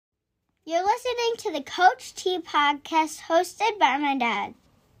You're listening to the Coach T podcast hosted by my dad.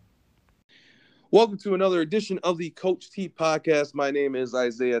 Welcome to another edition of the Coach T podcast. My name is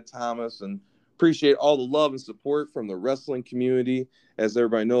Isaiah Thomas and appreciate all the love and support from the wrestling community. As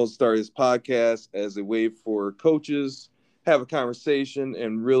everybody knows, started this podcast as a way for coaches have a conversation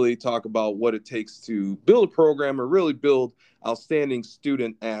and really talk about what it takes to build a program or really build outstanding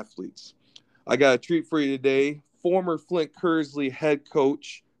student athletes. I got a treat for you today. Former Flint Kearsley head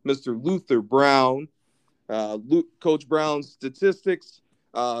coach, Mr. Luther Brown. Coach Brown's statistics,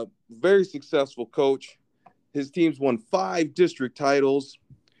 very successful coach. His teams won 5 district titles.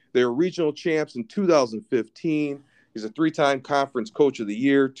 They were regional champs in 2015. He's a 3-time conference coach of the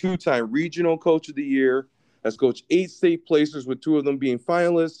year, 2-time regional coach of the year. Has coached 8 state placers, with 2 of them being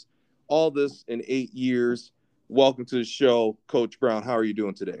finalists. All this in 8 years. Welcome to the show, Coach Brown. How are you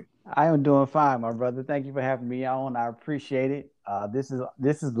doing today? I am doing fine, my brother. Thank you for having me on. I appreciate it. This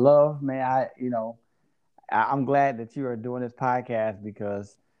is love, man. I'm glad that you are doing this podcast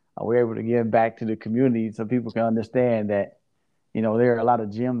because we're able to give back to the community so people can understand that, there are a lot of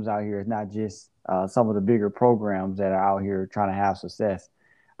gyms out here. It's not just some of the bigger programs that are out here trying to have success.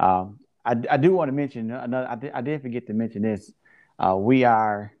 I do want to mention another. I did forget to mention this. We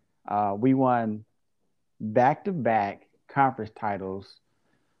won back-to-back conference titles,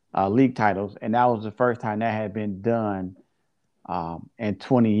 league titles, and that was the first time that had been done in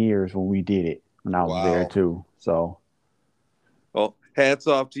 20 years when we did it. When I was there too. So, well, hats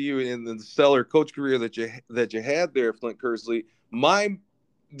off to you in the stellar coach career that you had there at Flint Kearsley. My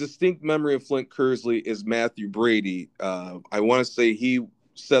distinct memory of Flint Kearsley is Matthew Brady. I want to say he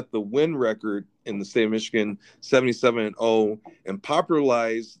set the win record in the state of Michigan, 77-0, and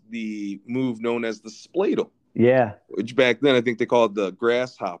popularized the move known as the spladle. Yeah. Which back then I think they called the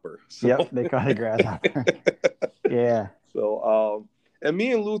grasshopper. So. Yep, they called it grasshopper. Yeah. So, and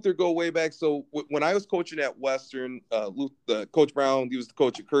me and Luther go way back. So when I was coaching at Western, Coach Brown, he was the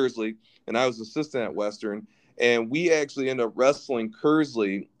coach at Kearsley, and I was assistant at Western. And we actually ended up wrestling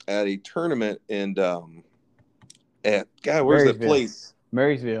Kearsley at a tournament where's that place?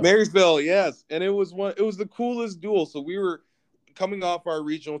 Marysville, yes. And it was the coolest duel. So we were coming off our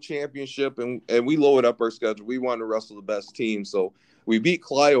regional championship, and we loaded up our schedule. We wanted to wrestle the best team. So we beat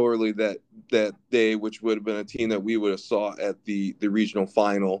Clio early that day, which would have been a team that we would have saw at the regional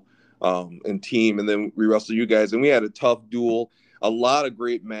final and team. And then we wrestled you guys, and we had a tough duel, a lot of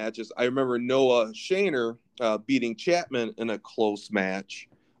great matches. I remember Noah Shaner beating Chapman in a close match.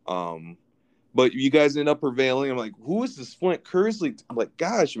 But you guys ended up prevailing. I'm like, who is this Flint Kearsley? I'm like,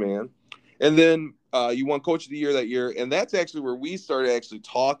 gosh, man. And then you won Coach of the Year that year. And that's actually where we started actually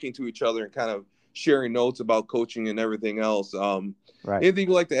talking to each other and kind of sharing notes about coaching and everything else. Right. Anything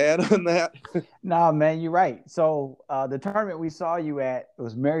you'd like to add on that? No, man, you're right. So the tournament we saw you at, it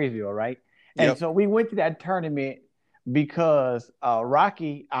was Marysville, right? And So we went to that tournament because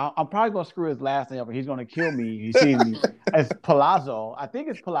Rocky, I'm probably going to screw his last name up, but he's going to kill me. You see me as Palazzo. I think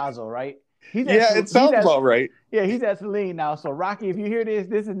it's Palazzo, right? It sounds about right. Yeah, he's at Celine now. So, Rocky, if you hear this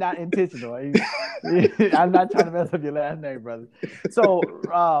is not intentional. I'm not trying to mess up your last name, brother. So,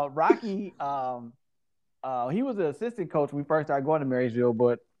 Rocky, he was an assistant coach when we first started going to Marysville,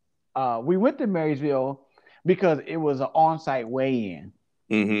 but we went to Marysville because it was an on-site weigh-in.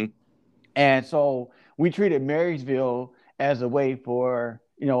 Mm-hmm. And so we treated Marysville as a way for,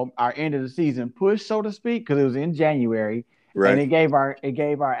 our end of the season push, so to speak, because it was in January. Right. And it gave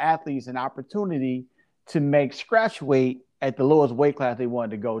our athletes an opportunity to make scratch weight at the lowest weight class they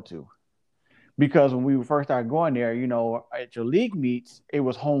wanted to go to. Because when we first started going there, at your league meets, it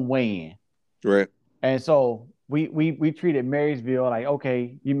was home weigh-in. Right. And so we treated Marysville like,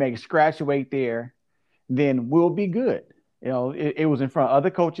 okay, you make scratch weight there, then we'll be good. It was in front of other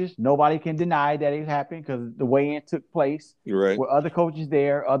coaches. Nobody can deny that it happened because the weigh-in took place. Right. With other coaches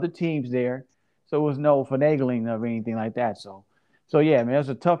there, other teams there. So it was no finagling of anything like that. So yeah, man, it was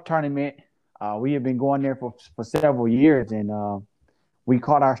a tough tournament. We have been going there for several years, and we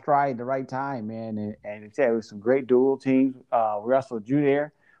caught our stride at the right time, man. And it was some great dual teams. We wrestled you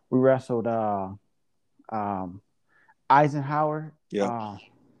there. We wrestled Eisenhower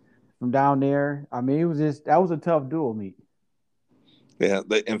from down there. I mean, that was a tough dual meet. Yeah,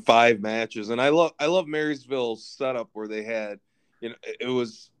 in 5 matches, and I love Marysville's setup where they had. It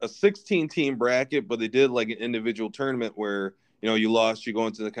was a 16-team bracket, but they did like an individual tournament where, you lost, you go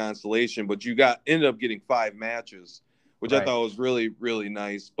into the consolation, but you ended up getting 5 matches, which I thought was really, really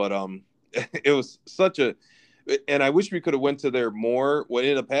nice. But it was and I wish we could have went to there more. What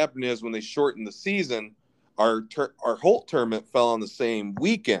ended up happening is when they shortened the season, our Holt tournament fell on the same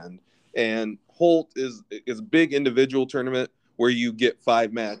weekend, and Holt is a big individual tournament where you get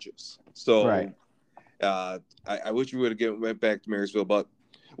 5 matches. So Right. I wish we would have went back to Marysville, but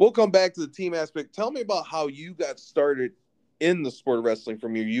we'll come back to the team aspect. Tell me about how you got started in the sport of wrestling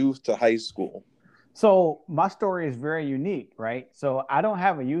from your youth to high school. So my story is very unique, right? So I don't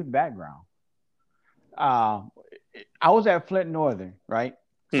have a youth background. Uh, I was at Flint Northern, right?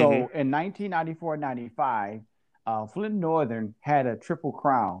 So in 1994-95, Flint Northern had a Triple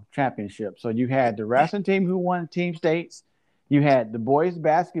Crown championship. So you had the wrestling team who won team states, you had the boys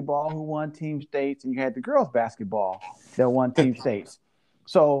basketball who won team states, and you had the girls basketball that won team states.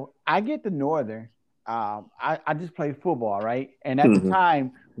 So I get to Northern. I just played football, right? And at the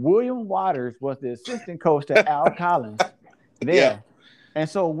time, William Waters was the assistant coach to Al Collins there. Yeah. And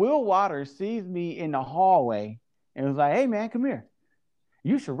so Will Waters sees me in the hallway and was like, "Hey man, come here.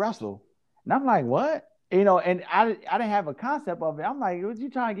 You should wrestle." And I'm like, "What?" You know, and I didn't have a concept of it. I'm like, "What you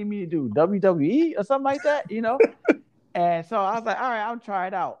trying to get me to do? WWE or something like that?" You know? And so I was like, "All right, I'll try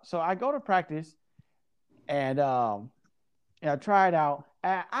it out." So I go to practice and I try it out.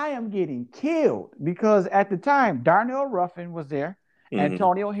 And I am getting killed because at the time, Darnell Ruffin was there,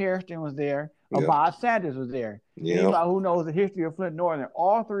 Antonio Hairston was there, Bob Sanders was there. Anybody who knows the history of Flint Northern,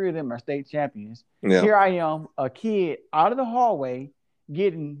 all three of them are state champions. Here I am, a kid out of the hallway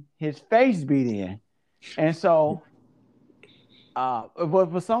getting his face beat in. And so,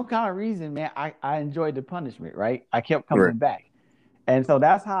 but for some kind of reason, man, I enjoyed the punishment, right? I kept coming back. And so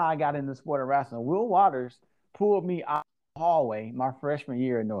that's how I got into the sport of wrestling. Will Waters pulled me out of the hallway my freshman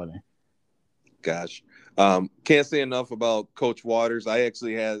year at Northern. Gosh. Can't say enough about Coach Waters. I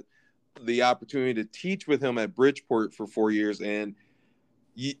actually had the opportunity to teach with him at Bridgeport for 4 years, and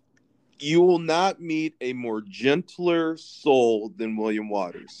you will not meet a more gentler soul than William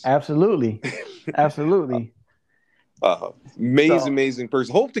Waters. Absolutely. Absolutely. Amazing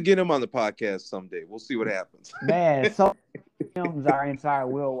person. Hope to get him on the podcast someday. We'll see what happens. Man, so films are inside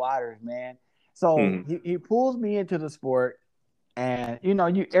Will Waters, man. So he pulls me into the sport, and you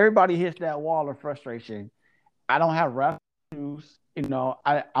know, everybody hits that wall of frustration. I don't have wrestling shoes. You know,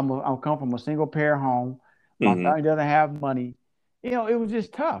 I'm come from a single pair home. My family doesn't have money. You know, it was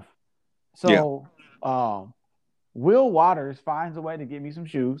just tough. So Will Waters finds a way to get me some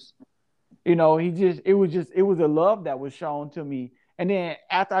shoes. You know, it was a love that was shown to me. And then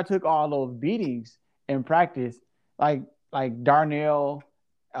after I took all those beatings in practice, like Darnell,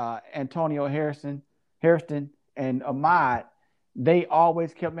 Antonio Hairston, and Ahmad, they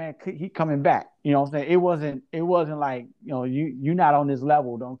always kept coming back. You know what I'm saying? It wasn't like, you know, you're not on this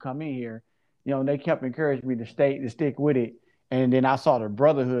level, don't come in here. You know, they kept encouraging me to stick with it. And then I saw the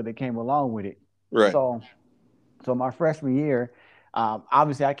brotherhood that came along with it. Right. So my freshman year,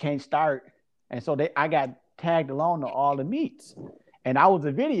 obviously I can't start. And so I got tagged along to all the meets. And I was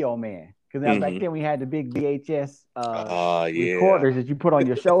a video man. Because back then we had the big VHS recorders that you put on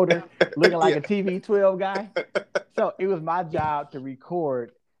your shoulder, looking like a TV 12 guy. So it was my job to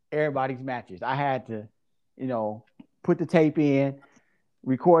record everybody's matches. I had to, you know, put the tape in,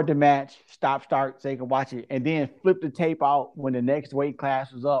 record the match, stop, start, so they could watch it, and then flip the tape out when the next weight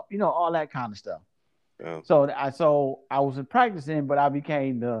class was up, you know, all that kind of stuff. Yeah. So I was practicing, but I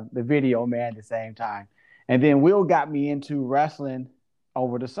became the video man at the same time. And then Will got me into wrestling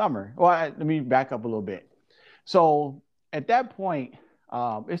over the summer. Well, let me back up a little bit. So at that point,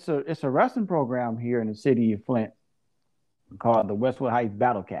 it's a wrestling program here in the city of Flint called the Westwood Heights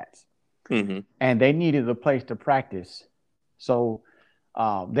Battle Cats. And they needed a place to practice. So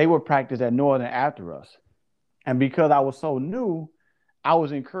they would practice at Northern after us. And because I was so new, I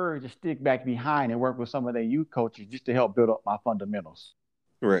was encouraged to stick back behind and work with some of their youth coaches just to help build up my fundamentals.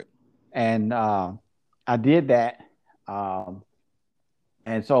 Right. And I did that.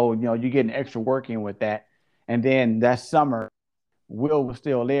 And so, you know, you get an extra work in with that. And then that summer, Will was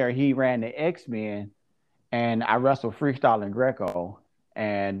still there. He ran the X-Men, and I wrestled freestyle and Greco.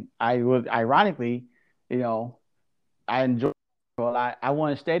 And I was, ironically, you know, I enjoyed it a lot. I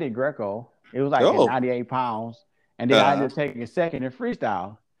won state at Greco. It was like at 98 pounds. And then I ended up taking a second in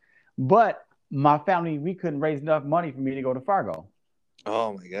freestyle. But my family, we couldn't raise enough money for me to go to Fargo.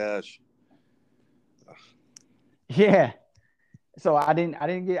 Oh my gosh. Yeah. So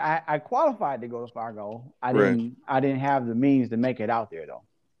I qualified to go to Fargo. I didn't have the means to make it out there though.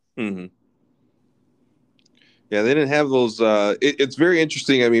 Yeah, they didn't have those. It's very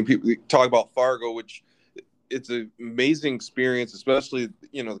interesting. I mean, people talk about Fargo, which it's an amazing experience, especially,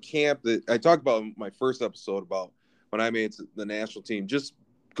 you know, the camp that I talked about in my first episode about when I made the national team. Just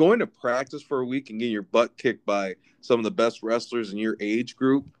going to practice for a week and getting your butt kicked by some of the best wrestlers in your age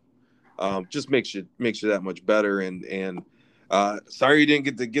group just makes you that much better. And sorry you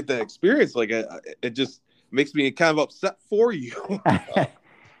didn't get that experience. Like it just makes me kind of upset for you.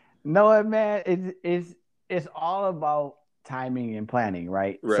 No, man, it's all about timing and planning,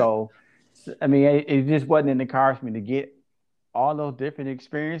 right? Right. So, I mean, it just wasn't in the cards for me to get all those different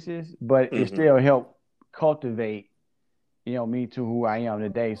experiences, but it Mm-hmm. still helped cultivate, me to who I am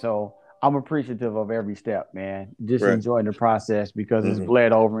today. So I'm appreciative of every step, man. Just Right. enjoying the process because it's Mm-hmm.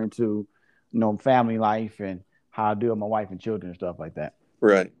 bled over into, family life and how I deal with my wife and children and stuff like that.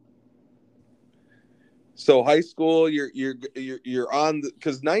 Right. So high school, you're on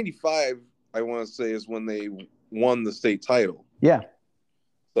because '95, I want to say, is when they won the state title. Yeah.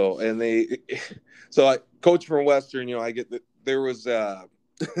 So so I coach from Western. I get that there was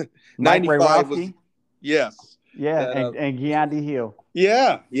Mike '95 was Rayrowski. yes Yeah, that and Giandy Hill.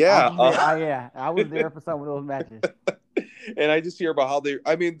 yeah, I'm yeah. familiar. Yeah, I was there for some of those matches. And I just hear about how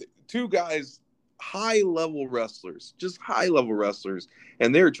I mean, two guys, high level wrestlers, just high level wrestlers,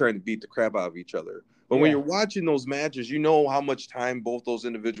 and they were trying to beat the crap out of each other. But when Yeah. you're watching those matches, you know how much time both those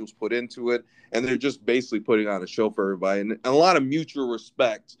individuals put into it, and they're just basically putting on a show for everybody, and a lot of mutual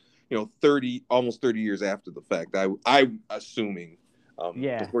respect. almost 30 years after the fact. I'm assuming.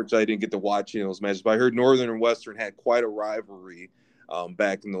 Yeah. Unfortunately, I didn't get to watch those matches, but I heard Northern and Western had quite a rivalry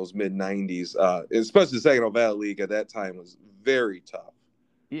back in those mid '90s, especially the Saginaw Valley League at that time was very tough.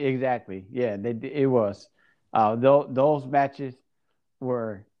 Exactly. Yeah, it was. Those matches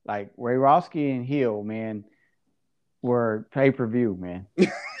were like Rayrowski and Hill, man, were pay-per-view, man.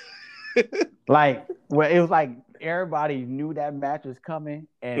 Like, well, it was like everybody knew that match was coming,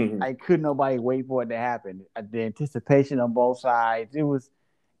 and Mhm. I couldn't nobody wait for it to happen. The anticipation on both sides, it was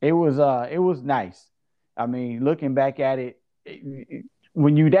nice. I mean, looking back at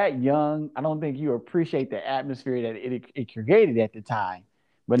when you're that young, I don't think you appreciate the atmosphere that it created at the time.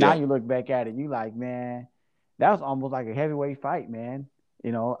 But now Yeah. you look back at it, you like, man, that was almost like a heavyweight fight, man.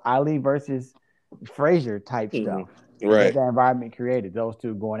 Ali versus Frazier type Mhm. stuff that Right. the environment created. Those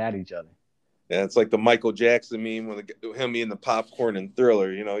two going at each other. Yeah, it's like the Michael Jackson meme with him eating the popcorn and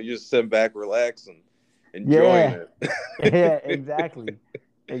Thriller. You just sit back, relax, and enjoying Yeah, it. yeah, exactly,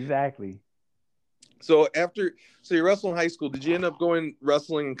 exactly. So you wrestled in high school. Did you end up going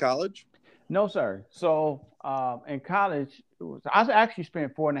wrestling in college? No, sir. So, in college, I actually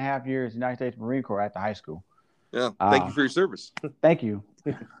spent 4.5 years in the United States Marine Corps after high school. Yeah. Thank you Uh, for your service. Thank you.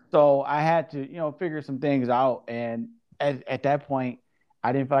 So I had to, figure some things out, and at that point,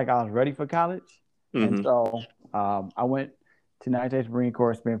 I didn't feel like I was ready for college, and Hmm. so I went to the United States Marine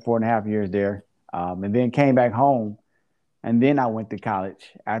Corps, spent 4.5 years there, and then came back home, and then I went to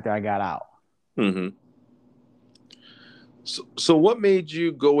college after I got out. Hmm. So what made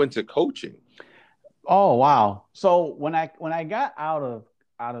you go into coaching? Oh wow! So when I got out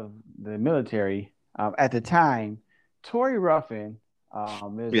of the military, at the time, Tori Ruffin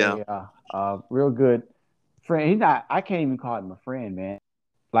is Yeah. a real good friend. He's not. I can't even call him a friend, man.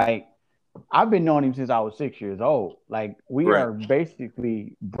 Like, I've been knowing him since I was 6 years old. Like, we Right. are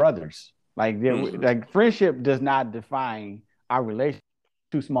basically brothers. Like, Hmm. like, friendship does not define our relationship.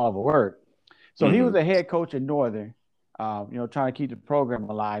 Too small of a word. So he Hmm. was a head coach at Northern, trying to keep the program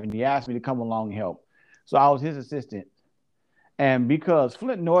alive, and he asked me to come along and help. So I was his assistant. And because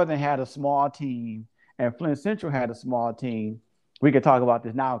Flint Northern had a small team and Flint Central had a small team, we could talk about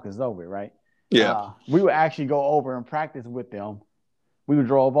this now because it's over, right? Yeah. We would actually go over and practice with them. We would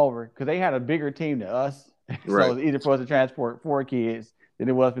drove over because they had a bigger team than us. So Right. it was easier for us to transport 4 kids than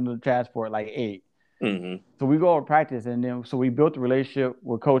it was for them to transport like 8. Hmm. So we go over practice, and then so we built a relationship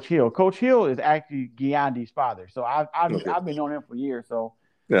with Coach Hill. Coach Hill is actually Giandi's father. So Okay. I've been knowing him for years. So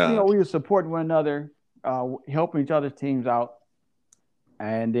Yeah. we were supporting one another, helping each other's teams out.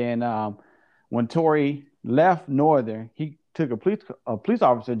 And then when Tori left Northern, he took a police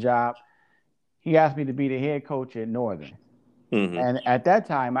officer job. He asked me to be the head coach at Northern. Hmm. And at that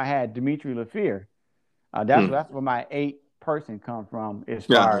time, I had Dimitri Lafir. That's where my 8 person come from as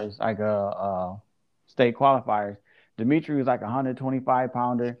Yeah. far as like a state qualifiers. Dimitri was like a 125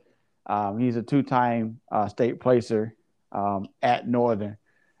 pounder. He's a 2-time state placer at Northern.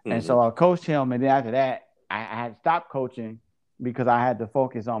 And Hmm. so I coached him, and then after that, I had stopped coaching because I had to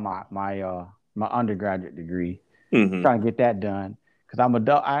focus on my undergraduate degree, Hmm. trying to get that done. Because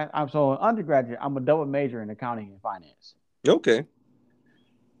I'm so an undergraduate. I'm a double major in accounting and finance. Okay.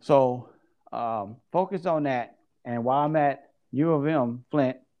 So focus on that. And while I'm at U of M,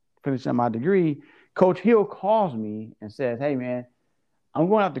 Flint, finishing my degree, Coach Hill calls me and says, "Hey man, I'm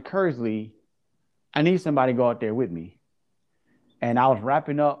going out to Kearsley. I need somebody to go out there with me." And I was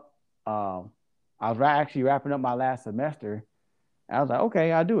wrapping up. Actually wrapping up my last semester. I was like,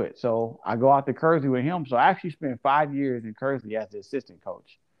 "Okay, I'll do it." So I go out to Kearsley with him. So I actually spent 5 years in Kearsley as the assistant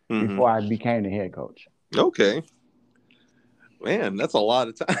coach Hmm. before I became the head coach. Okay. Man, that's a lot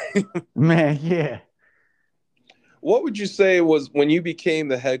of time. Man, yeah. What would you say was when you became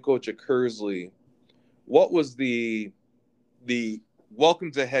the head coach at Kearsley? What was the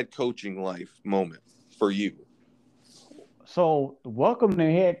welcome to head coaching life moment for you? So the welcome to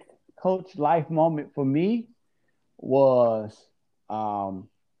head coach life moment for me was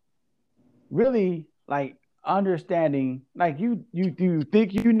really like understanding, like you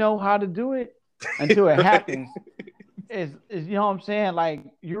think you know how to do it until it Right. happens. Is you know what I'm saying? Like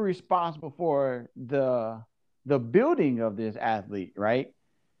you're responsible for the building of this athlete, right?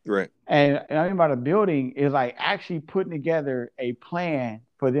 Right. And I mean by the building is like actually putting together a plan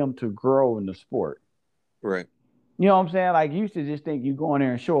for them to grow in the sport. Right. You know what I'm saying? Like you used to just think you go in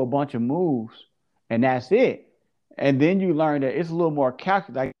there and show a bunch of moves and that's it. And then you learn that it's a little more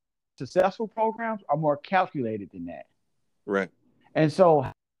calculated. Like successful programs are more calculated than that. Right. And so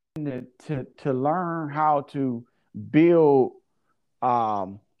to learn how to build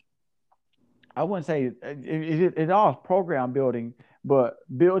um I wouldn't say it all is program building, but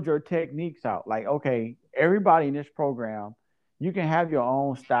build your techniques out. Like, okay, everybody in this program, you can have your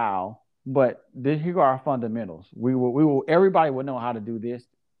own style, but here are our fundamentals. We will everybody will know how to do this,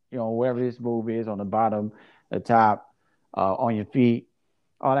 whatever this move is on the bottom, the top, on your feet,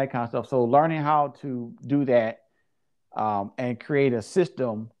 all that kind of stuff. So learning how to do that and create a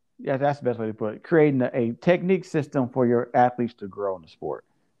system. Yeah, that's the best way to put it. Creating a technique system for your athletes to grow in the sport.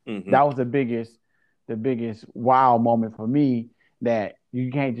 Mm-hmm. That was the biggest wow moment for me, that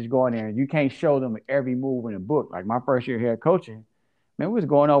you can't just go in there and you can't show them every move in the book. Like my first year here coaching, man, we was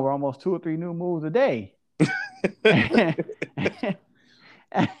going over almost 2 or 3 new moves a day.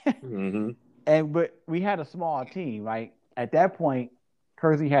 Mm-hmm. But we had a small team, right? At that point,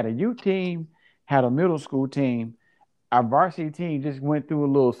 Kersey had a youth team, had a middle school team. Our varsity team just went through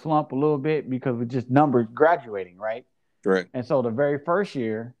a little slump a little bit because of just numbers graduating, right? Right. And so the very first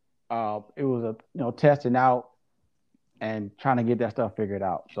year, it was testing out and trying to get that stuff figured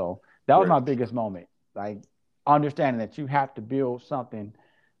out. So that was Right. my biggest moment, like understanding that you have to build something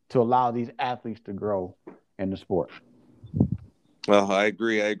to allow these athletes to grow in the sport. Well, I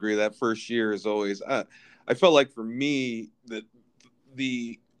agree. That first year is always. I felt like for me that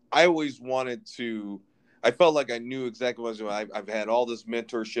I always wanted to. I felt like I knew exactly what I was doing. I've had all this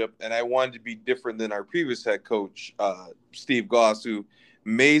mentorship, and I wanted to be different than our previous head coach, Steve Goss, who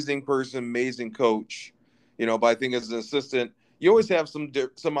amazing person, amazing coach. But I think as an assistant, you always have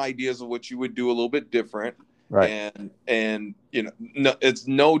some ideas of what you would do a little bit different. Right. And no, it's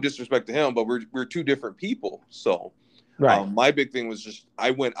no disrespect to him, but we're two different people. So Right. my big thing was just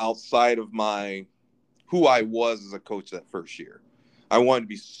I went outside of who I was as a coach that first year. I wanted to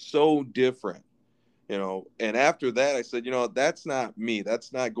be so different. And after that, I said, that's not me.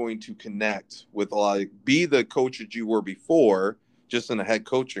 That's not going to connect with be the coach that you were before, just in a head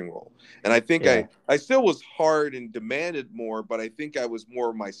coaching role. And I think Yeah. I still was hard and demanded more, but I think I was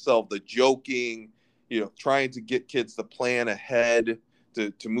more myself, the joking, trying to get kids to plan ahead,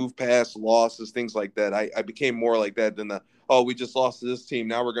 to move past losses, things like that. I became more like that than we just lost to this team.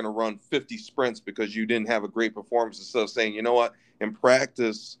 Now we're going to run 50 sprints because you didn't have a great performance. Instead of saying, you know what, in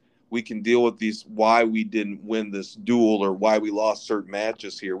practice, we can deal with why we didn't win this duel or why we lost certain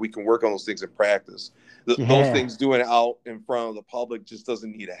matches here. We can work on those things in practice. Those things doing it out in front of the public just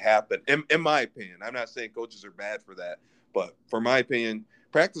doesn't need to happen. In my opinion, I'm not saying coaches are bad for that, but for my opinion,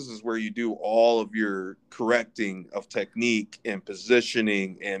 practice is where you do all of your correcting of technique and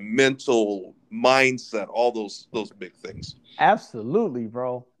positioning and mental mindset, all those big things. Absolutely,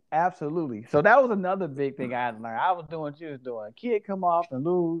 bro. Absolutely. So that was another big thing I had to learn. I was doing what you was doing. A kid come off and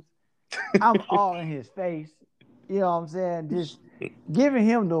lose. I'm all in his face. You know what I'm saying? Just giving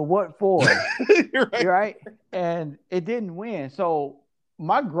him the what for. You're right. Right? And it didn't win. So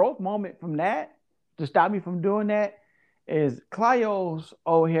my growth moment from that, to stop me from doing that, is Clio's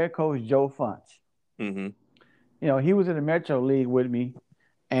old head coach, Joe Funch. Mm-hmm. He was in the Metro League with me.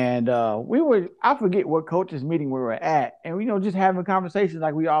 And I forget what coaches meeting we were at, and just having conversations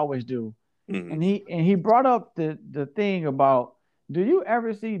like we always do. Mm-hmm. And he brought up the thing about, do you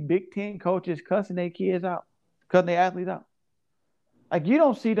ever see Big Ten coaches cussing their kids out, cutting their athletes out? Like you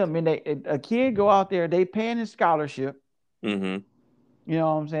don't see them a kid go out there, they paying his scholarship. Mm-hmm. You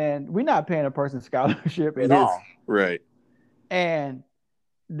know what I'm saying? We're not paying a person scholarship at all. Right. And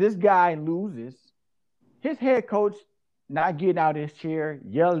this guy loses. His head coach not getting out of his chair,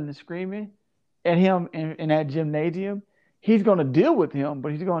 yelling and screaming at him in that gymnasium. He's going to deal with him,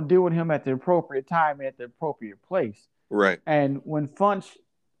 but he's going to deal with him at the appropriate time and at the appropriate place. Right. And when Funch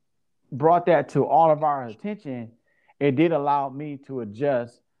brought that to all of our attention, it did allow me to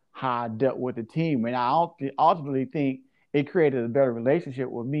adjust how I dealt with the team. And I ultimately think it created a better relationship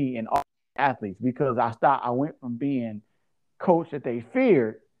with me and all athletes because I went from being coach that they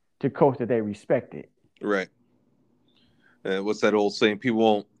feared to coach that they respected. Right. What's that old saying? Kids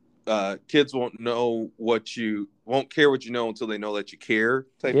won't care what you know until they know that you care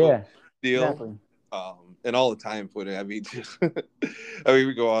type of deal. Exactly. And all the time put it. I mean,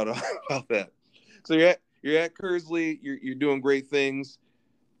 we go on about that. So you're at Kearsley. You're doing great things.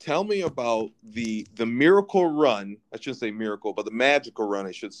 Tell me about the miracle run. I shouldn't say miracle, but the magical run,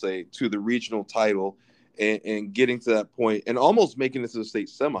 I should say, to the regional title and getting to that point and almost making it to the state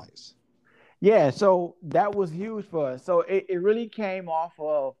semis. Yeah, so that was huge for us. So it really came off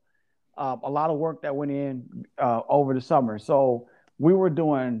of a lot of work that went in over the summer. So we were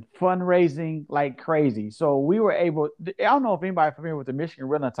doing fundraising like crazy. So we were able – I don't know if anybody's familiar with the Michigan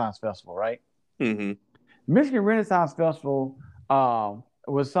Renaissance Festival, right? Mm-hmm. Michigan Renaissance Festival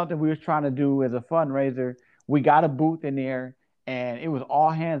was something we was trying to do as a fundraiser. We got a booth in there, and it was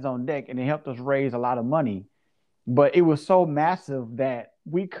all hands on deck, and it helped us raise a lot of money. But it was so massive that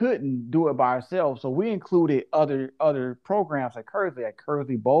we couldn't do it by ourselves. So we included other programs like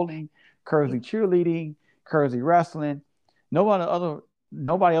Kearsley Bowling, Kearsley Cheerleading, Kearsley Wrestling.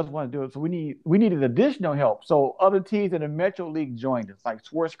 Nobody else wanted to do it. So we needed additional help. So other teams in the Metro League joined us, like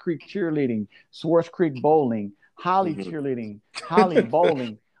Swartz Creek Cheerleading, Swartz Creek Bowling, Holly Cheerleading, Holly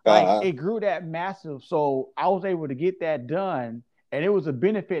Bowling. Like it grew that massive. So I was able to get that done. And it was a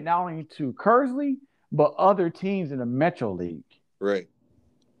benefit not only to Kearsley, but other teams in the Metro League. Right.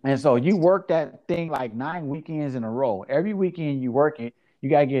 And so you work that thing like 9 weekends in a row. Every weekend you work it. You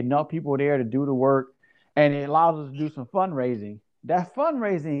got to get enough people there to do the work. And it allows us to do some fundraising. That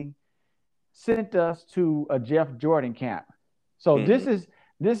fundraising sent us to a Jeff Jordan camp. So this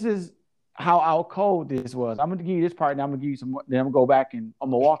is how our code this was. I'm going to give you this part, and I'm going to give you some. Then I'm going to go back and I'm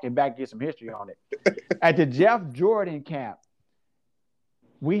going to walk it back, get some history on it. At the Jeff Jordan camp,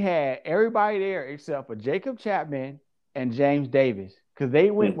 we had everybody there except for Jacob Chapman and James Davis because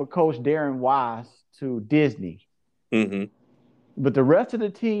they went with Coach Darren Wise to Disney. Mm-hmm. But the rest of the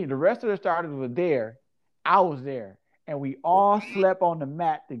team, the rest of the starters were there. I was there. And we all slept on the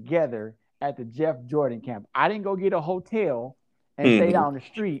mat together at the Jeff Jordan camp. I didn't go get a hotel and stay down the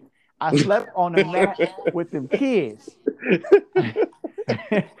street. I slept on the mat with them kids.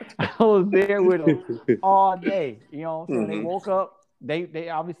 I was there with them all day. You know, so they woke up. They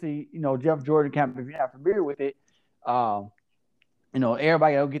obviously, Jeff Jordan camp, if you're not familiar with it,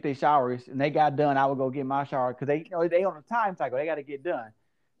 everybody will get their showers, and they got done. I would go get my shower because they on a time cycle. They got to get done.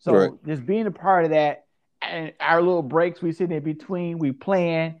 So just being a part of that, and our little breaks, we sitting in between, we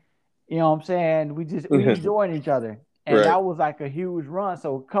playing, you know what I'm saying? We enjoying each other. And that was like a huge run.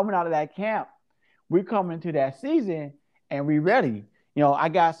 So coming out of that camp, we come into that season and we ready. I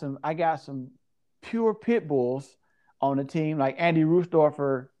got some pure pit bulls on the team. Like Andy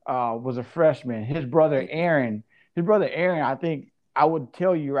Roosdorfer was a freshman. His brother Aaron, I think I would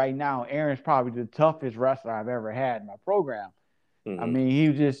tell you right now, Aaron's probably the toughest wrestler I've ever had in my program. I mean,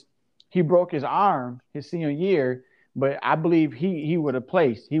 he broke his arm his senior year, but I believe he would have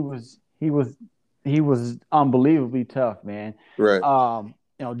placed. He was unbelievably tough, man. Right.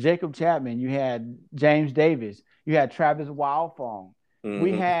 Jacob Chapman, you had James Davis, you had Travis Wildfong.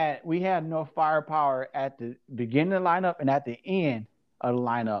 We had enough firepower at the beginning of the lineup and at the end of the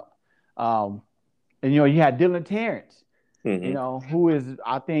lineup. And you had Dylan Terrence, who is,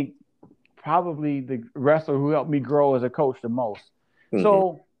 I think, probably the wrestler who helped me grow as a coach the most.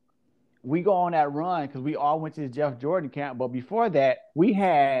 So we go on that run because we all went to the Jeff Jordan camp. But before that,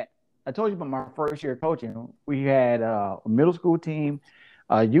 I told you about my first year coaching. We had a middle school team,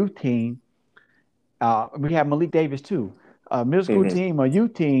 a youth team. We had Malik Davis too. A middle school team, a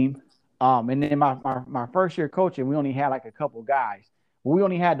youth team. And then my first year coaching, we only had like a couple guys. We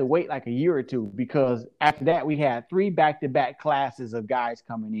only had to wait like a year or two because after that, we had 3 back-to-back classes of guys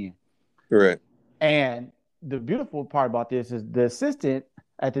coming in. Right. And the beautiful part about this is the assistant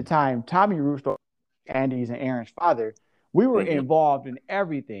at the time, Tommy Rooster, Andy's and Aaron's father, we were involved in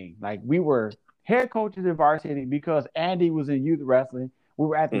everything. Like we were head coaches of varsity because Andy was in youth wrestling. We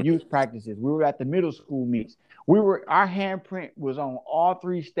were at the youth practices. We were at the middle school meets. Our handprint was on all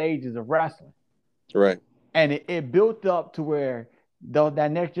 3 stages of wrestling. Right. And it built up to where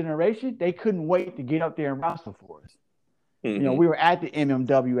that next generation, they couldn't wait to get up there and wrestle for us. We were at the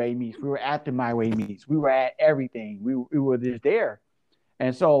MMWA meets. We were at the My Way meets. We were at everything. We were just there.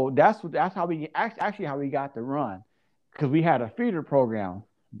 And so that's how we got the run, because we had a feeder program.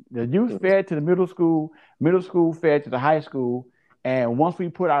 The youth fed to the middle school fed to the high school. And once we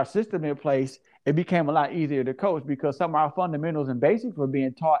put our system in place, it became a lot easier to coach because some of our fundamentals and basics were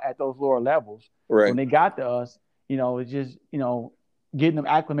being taught at those lower levels. Right. When they got to us, it's just, getting them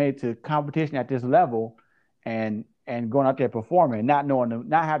acclimated to competition at this level and going out there performing, not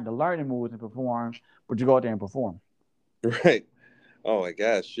having to learn the moves and perform, but you go out there and perform. Right. Oh my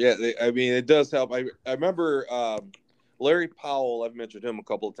gosh. Yeah. I mean, it does help. I remember Larry Powell. I've mentioned him a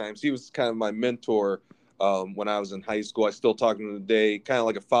couple of times. He was kind of my mentor when I was in high school. I still talk to him today, kind of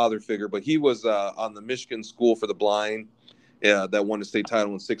like a father figure, but he was on the Michigan School for the Blind that won the state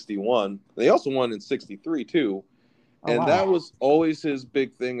title in 61. They also won in 63 too. Oh, And wow. that was always his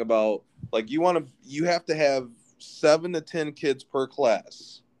big thing about, like, you have to have 7 to 10 kids per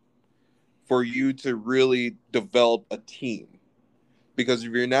class for you to really develop a team. Because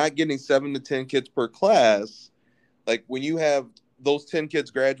if you're not getting 7 to 10 kids per class, like when you have those 10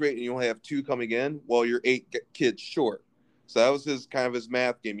 kids graduate and you only have 2 coming in, well, you're 8 kids short. So that was his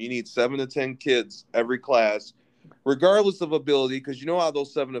math game. You need 7 to 10 kids every class, regardless of ability, because you know how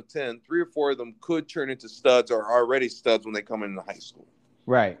those 7 of 10, 3 or 4 of them could turn into studs or are already studs when they come into high school.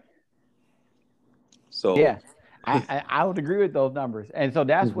 Right. So yeah, I would agree with those numbers. And so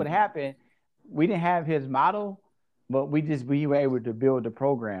that's what happened. We didn't have his model, but we were able to build the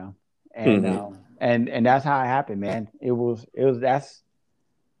program. And and that's how it happened, man. It was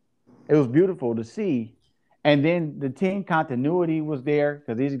beautiful to see. And then the team continuity was there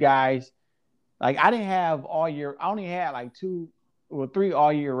because these guys, like, I didn't have all year. I only had like 2 or 3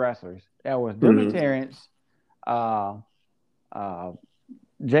 all year wrestlers. That was Dylan Terrence,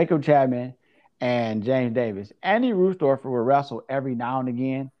 Jacob Chapman, and James Davis. Andy Roosdorfer would wrestle every now and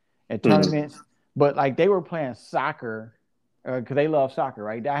again at tournaments, but like they were playing soccer because they love soccer,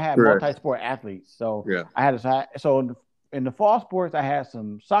 right? I had multi-sport athletes, so I had in the fall sports I had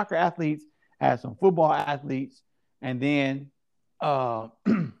some soccer athletes, I had some football athletes, and then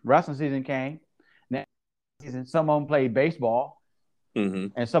wrestling season came. Some of them played baseball,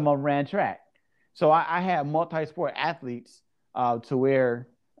 and some of them ran track. So I had multi-sport athletes to where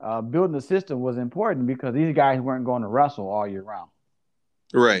building the system was important because these guys weren't going to wrestle all year round.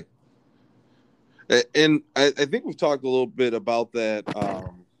 Right. And I think we've talked a little bit about that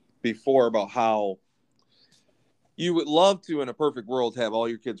before, about how you would love to, in a perfect world, have all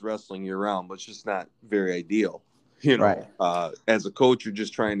your kids wrestling year round, but it's just not very ideal. Right. As a coach, you're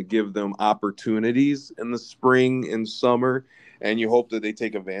just trying to give them opportunities in the spring and summer, and you hope that they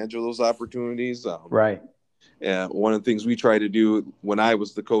take advantage of those opportunities. Right. One of the things we try to do when I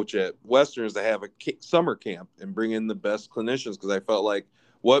was the coach at Western is to have a summer camp and bring in the best clinicians, because I felt like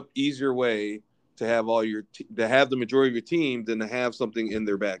what easier way to have to have the majority of your team than to have something in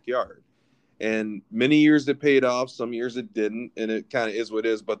their backyard. And many years it paid off, some years it didn't, and it kind of is what it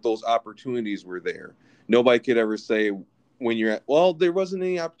is, but those opportunities were there. Nobody could ever say when you're at, well, there wasn't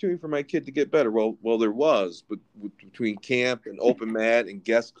any opportunity for my kid to get better. Well, there was, but between camp and open mat and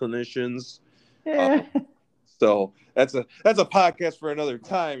guest clinicians. Yeah. So that's a podcast for another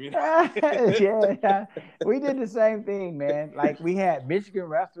time. Yeah. We did the same thing, man. Like, we had Michigan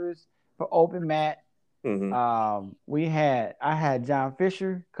wrestlers for open mat. I had John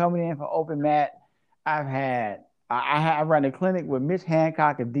Fisher coming in for open mat. I ran a clinic with Mitch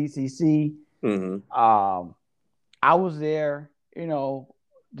Hancock of DCC. I was there, to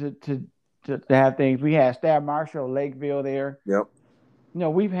have things. We had Stab Marshall of Lakeville there. Yep.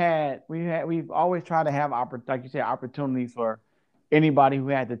 We've always tried to have like you said, opportunities for anybody who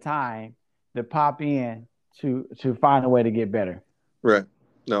had the time to pop in to find a way to get better. Right.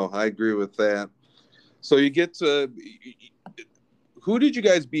 No, I agree with that. So you get to, who did you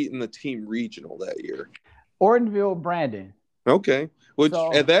guys beat in the team regional that year? Ortonville, Brandon. Okay. Which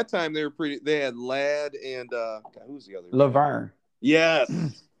at that time they had Ladd and who's the other? Laverne. Yes.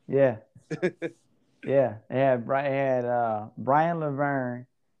 Yeah. Yeah. They had Brian Laverne.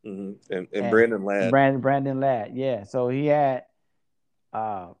 And Brandon Ladd. Brandon Ladd. Yeah. So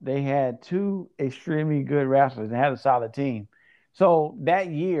they had 2 extremely good wrestlers and had a solid team. So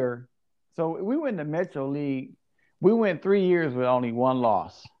that year, we went to Metro League. We went 3 years with only 1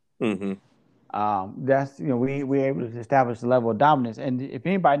 loss. That's, we were able to establish the level of dominance. And if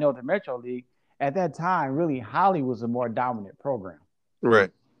anybody knows the Metro League, at that time, really, Holly was a more dominant program.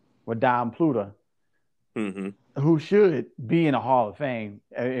 Right. With Don Pluta, who should be in the Hall of Fame.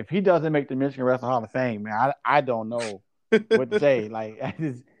 If he doesn't make the Michigan Wrestling Hall of Fame, man, I don't know what to say. Like,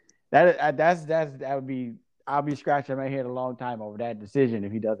 that would be, I'll be scratching my head a long time over that decision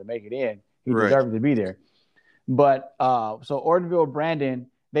if he doesn't make it in. He deserves to be there. But so Ortonville, Brandon,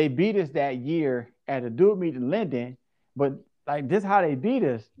 they beat us that year at a dual meet in Linden. But like, this is how they beat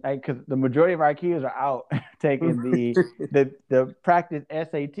us, like, because the majority of our kids are out taking the practice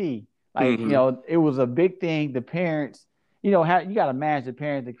SAT. Like, it was a big thing. The parents, you know, you got to manage the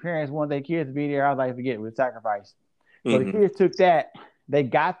parents. The parents want their kids to be there. I was like, forget it, with sacrifice. So the kids took that. They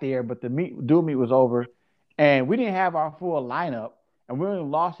got there, but the dual meet was over, and we didn't have our full lineup, and we only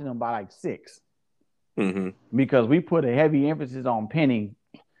lost them by like 6 because we put a heavy emphasis on pinning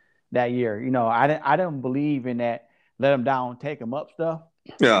that year. You know, I didn't believe in that let them down, take them up stuff.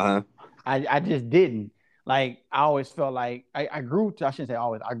 Yeah. I just didn't. Like, I always felt like I grew to, I shouldn't say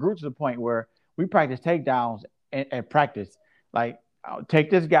always, I grew to the point where we practice takedowns and practice. Like, I'll take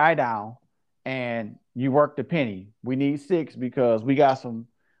this guy down and you work the penny. We need 6 because we got some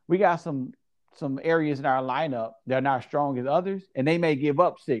areas in our lineup that are not strong as others, and they may give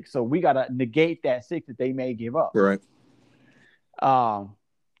up 6. So we gotta negate that 6 that they may give up. Right.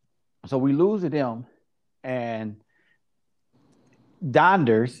 So we lose to them, and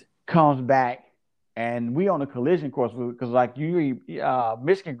Donders comes back, and we on a collision course because, like,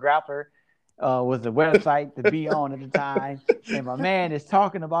 Michigan Grappler was the website to be on at the time, and my man is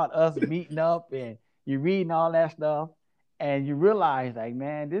talking about us meeting up, and you're reading all that stuff, and you realize, like,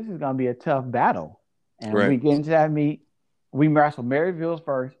 man, this is gonna be a tough battle. And we get into that meet. We wrestled Marysville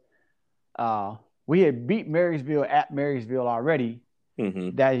first. We had beat Marysville at Marysville already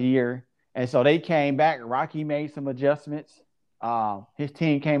that year, and so they came back. Rocky made some adjustments. His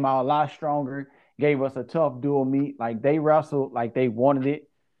team came out a lot stronger, gave us a tough dual meet. Like, they wrestled like they wanted it.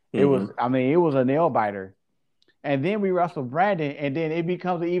 It was a nail biter. And then we wrestled Brandon, and then it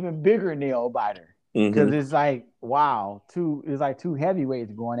becomes an even bigger nail biter because it's like, wow, it's two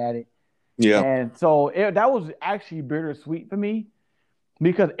heavyweights going at it. Yeah. And so that was actually bittersweet for me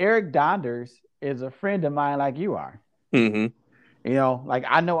because Eric Donders is a friend of mine, like you are. You know, like,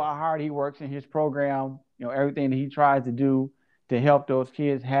 I know how hard he works in his program, you know, everything that he tries to do to help those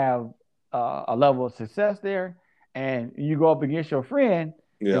kids have a level of success there. And you go up against your friend,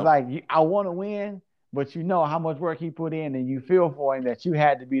 it's like, I want to win, but you know how much work he put in, and you feel for him that you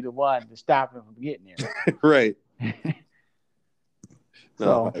had to be the one to stop him from getting there. Right.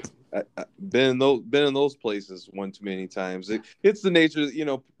 No, I've been in those places one too many times. It's the nature, you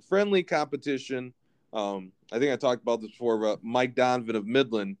know, friendly competition. I think I talked about this before, but Mike Donovan of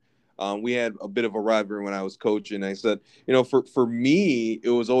Midland, we had a bit of a rivalry when I was coaching. I said, you know, for me, it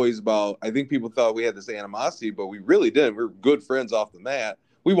was always about, I think people thought we had this animosity, but we really didn't. We were good friends off the mat.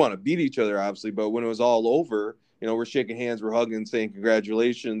 We want to beat each other, obviously, but when it was all over, you know, we're shaking hands, we're hugging, saying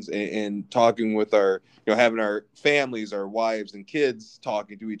congratulations, and talking with our, you know, having our families, our wives and kids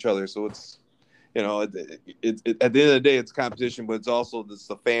talking to each other. So it's, you know, at the end of the day, it's competition, but it's also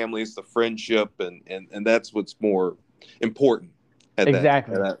the family, it's the friendship, and that's what's more important at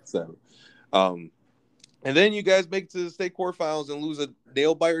that center. And then you guys make it to the state quarterfinals and lose a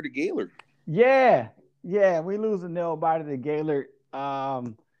nail biter to Gaylord. Yeah, we lose a nail biter to Gaylord.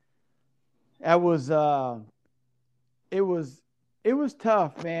 It was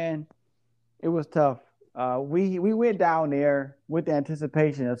tough, man. It was tough. We went down there with the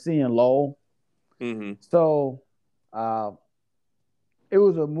anticipation of seeing Lowell. So it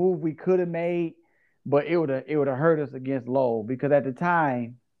was a move we could have made, but it would have hurt us against Lowell because at the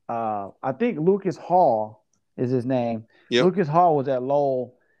time, I think Lucas Hall is his name. Yep. Lucas Hall was at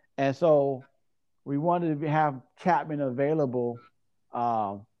Lowell, and so we wanted to have Chapman available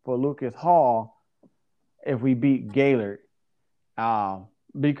for Lucas Hall if we beat Gaylord,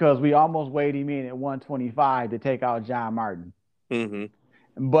 because we almost weighed him in at 125 to take out John Martin.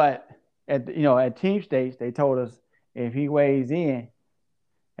 But at Team States, they told us if he weighs in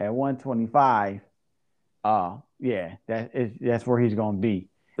at 125, that's where he's going to be.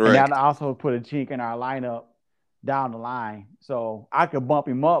 Right. And that also put a chink in our lineup down the line. So I could bump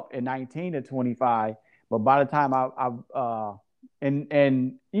him up at 19 to 25, but by the time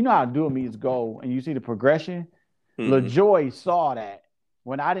and you know how dual meets go, and you see the progression. LaJoy saw that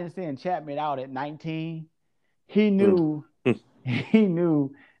when I didn't send Chapman out at 19, he knew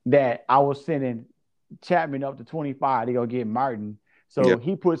that I was sending Chapman up to 25 to go get Martin. So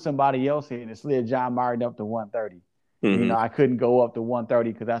he put somebody else in and slid John Martin up to 130. You know, I couldn't go up to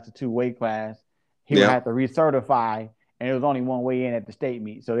 130 because that's a 2-weight class. He would have to recertify, and it was only one way in at the state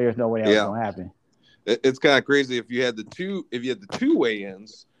meet, so there's no way that was going to happen. It's kind of crazy. If you had the two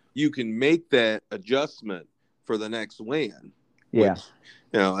weigh-ins, you can make that adjustment for the next weigh-in. Yeah. Which,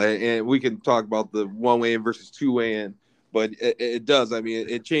 you know, and we can talk about the one weigh-in versus two weigh-in, but it does. I mean,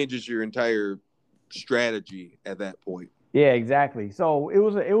 it changes your entire strategy at that point. Yeah, exactly. So it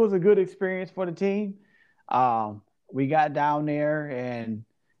was a good experience for the team. We got down there and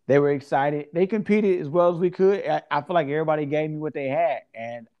they were excited. They competed as well as we could. I feel like everybody gave me what they had,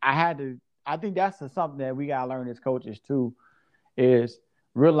 and I think that's something that we got to learn as coaches too, is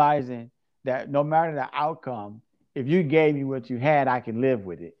realizing that no matter the outcome, if you gave me what you had, I can live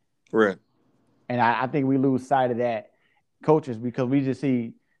with it. Right. And I think we lose sight of that, coaches, because we just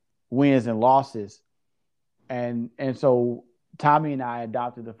see wins and losses. And so Tommy and I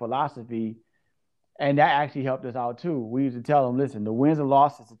adopted the philosophy, and that actually helped us out too. We used to tell them, listen, the wins and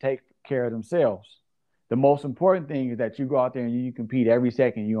losses to take care of themselves. The most important thing is that you go out there and you compete every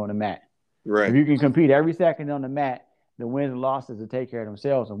second you're on the mat. Right. If you can compete every second on the mat, the wins and losses to take care of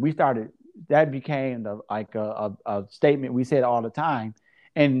themselves. And we started, that became a statement we said all the time.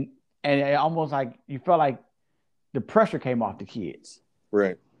 And it almost like you felt like the pressure came off the kids.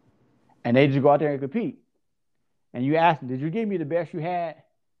 Right. And they just go out there and compete. And you ask them, did you give me the best you had?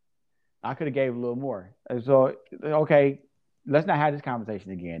 I could have gave a little more. And so, okay, let's not have this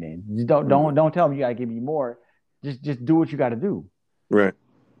conversation again. Then just don't tell me you gotta give me more. Just do what you got to do. Right.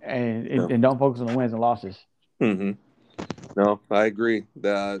 And don't focus on the wins and losses. Mm-hmm. No, I agree.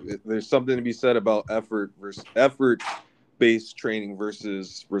 There's something to be said about effort-based training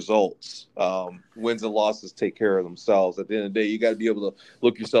versus results. Wins and losses take care of themselves. At the end of the day, you got to be able to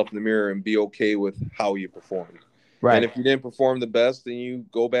look yourself in the mirror and be okay with how you performed. Right. And if you didn't perform the best, then you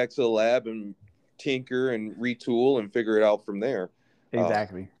go back to the lab and tinker and retool and figure it out from there.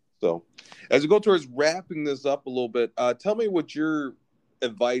 Exactly. So as we go towards wrapping this up a little bit, tell me what your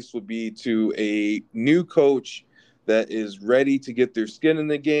advice would be to a new coach that is ready to get their skin in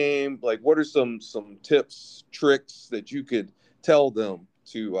the game. Like, what are some tips, tricks that you could tell them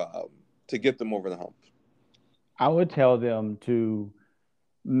to get them over the hump? I would tell them to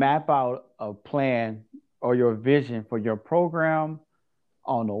map out a plan or your vision for your program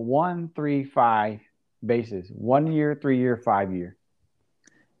on a 1-3-5 basis, 1 year, 3 year, 5 year.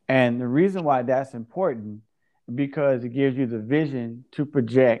 And the reason why that's important, because it gives you the vision to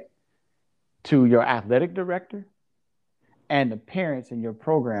project to your athletic director and the parents in your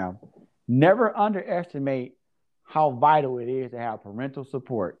program. Never underestimate how vital it is to have parental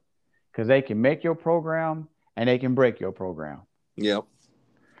support, because they can make your program and they can break your program. Yep.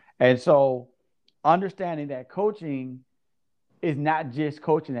 And so understanding that coaching is not just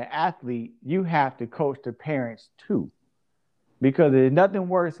coaching an athlete, you have to coach the parents too. Because there's nothing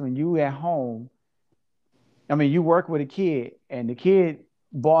worse when you at home, you work with a kid and the kid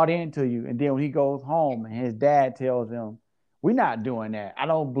bought into you, and then when he goes home and his dad tells him, we're not doing that. I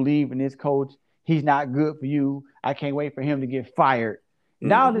don't believe in this coach. He's not good for you. I can't wait for him to get fired. Mm-hmm.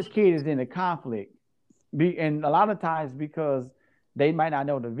 Now this kid is in a conflict. And a lot of times because they might not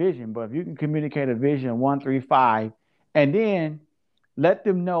know the vision, but if you can communicate a vision 1-3-5, and then let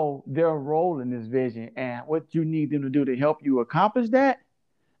them know their role in this vision and what you need them to do to help you accomplish that,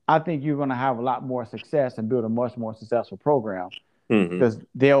 I think you're going to have a lot more success and build a much more successful program. Mm-hmm. Because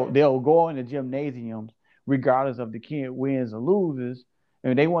they'll go in the gymnasiums regardless of the kid wins or loses,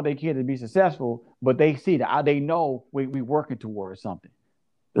 and they want their kid to be successful, but they see that they know we're working towards something.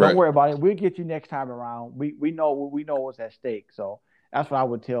 Right. Don't worry about it. We'll get you next time around. We know what's at stake. So that's what I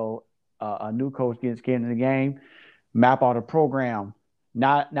would tell a new coach getting skin in the game. Map out a program,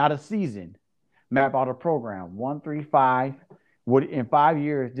 not a season. Map out a program, 1-3-5. In 5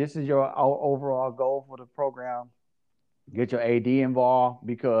 years, this is your overall goal for the program. Get your AD involved,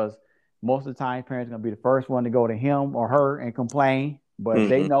 because most of the time parents are going to be the first one to go to him or her and complain. But if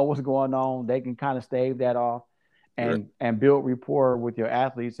they know what's going on, they can kind of stave that off and build rapport with your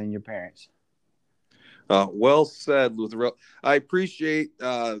athletes and your parents. Well said, Luther. I appreciate,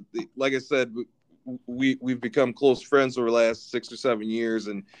 like I said, we've become close friends over the last 6 or 7 years,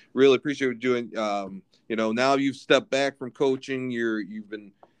 and really appreciate what you're doing. Now you've stepped back from coaching. You've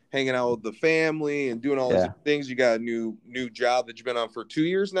been hanging out with the family and doing all these things. You got a new job that you've been on for 2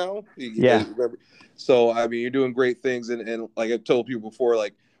 years now. Yeah. So, you're doing great things. And like I've told people before,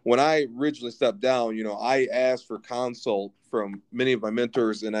 like when I originally stepped down, I asked for consult from many of my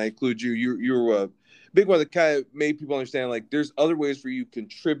mentors, and I include you. You were a big one that kind of made people understand, like, there's other ways for you to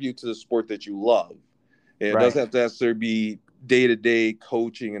contribute to the sport that you love. And it doesn't have to necessarily be day-to-day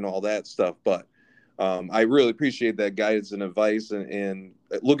coaching and all that stuff. But I really appreciate that guidance and advice, and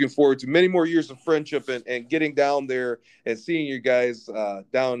looking forward to many more years of friendship and getting down there and seeing you guys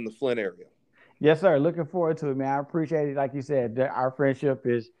down in the Flint area. Yes, sir. Looking forward to it, man. I appreciate it. Like you said, our friendship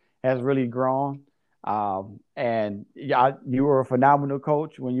has really grown. And you were a phenomenal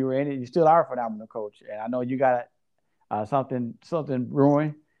coach when you were in it. You still are a phenomenal coach. And I know you got something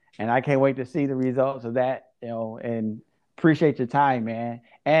brewing, and I can't wait to see the results of that, and appreciate your time, man.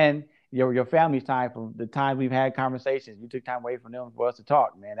 And your family's time, from the time we've had conversations. You took time away from them for us to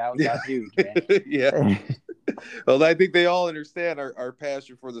talk, man. That's huge, man. Yeah. Well, I think they all understand our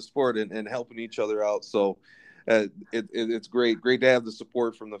passion for the sport and helping each other out. So It's great to have the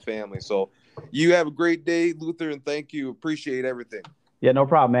support from the family. So you have a great day, Luther, and thank you. Appreciate everything. Yeah, no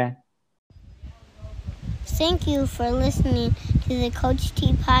problem, man. Thank you for listening to the Coach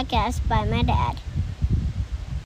T podcast by my dad.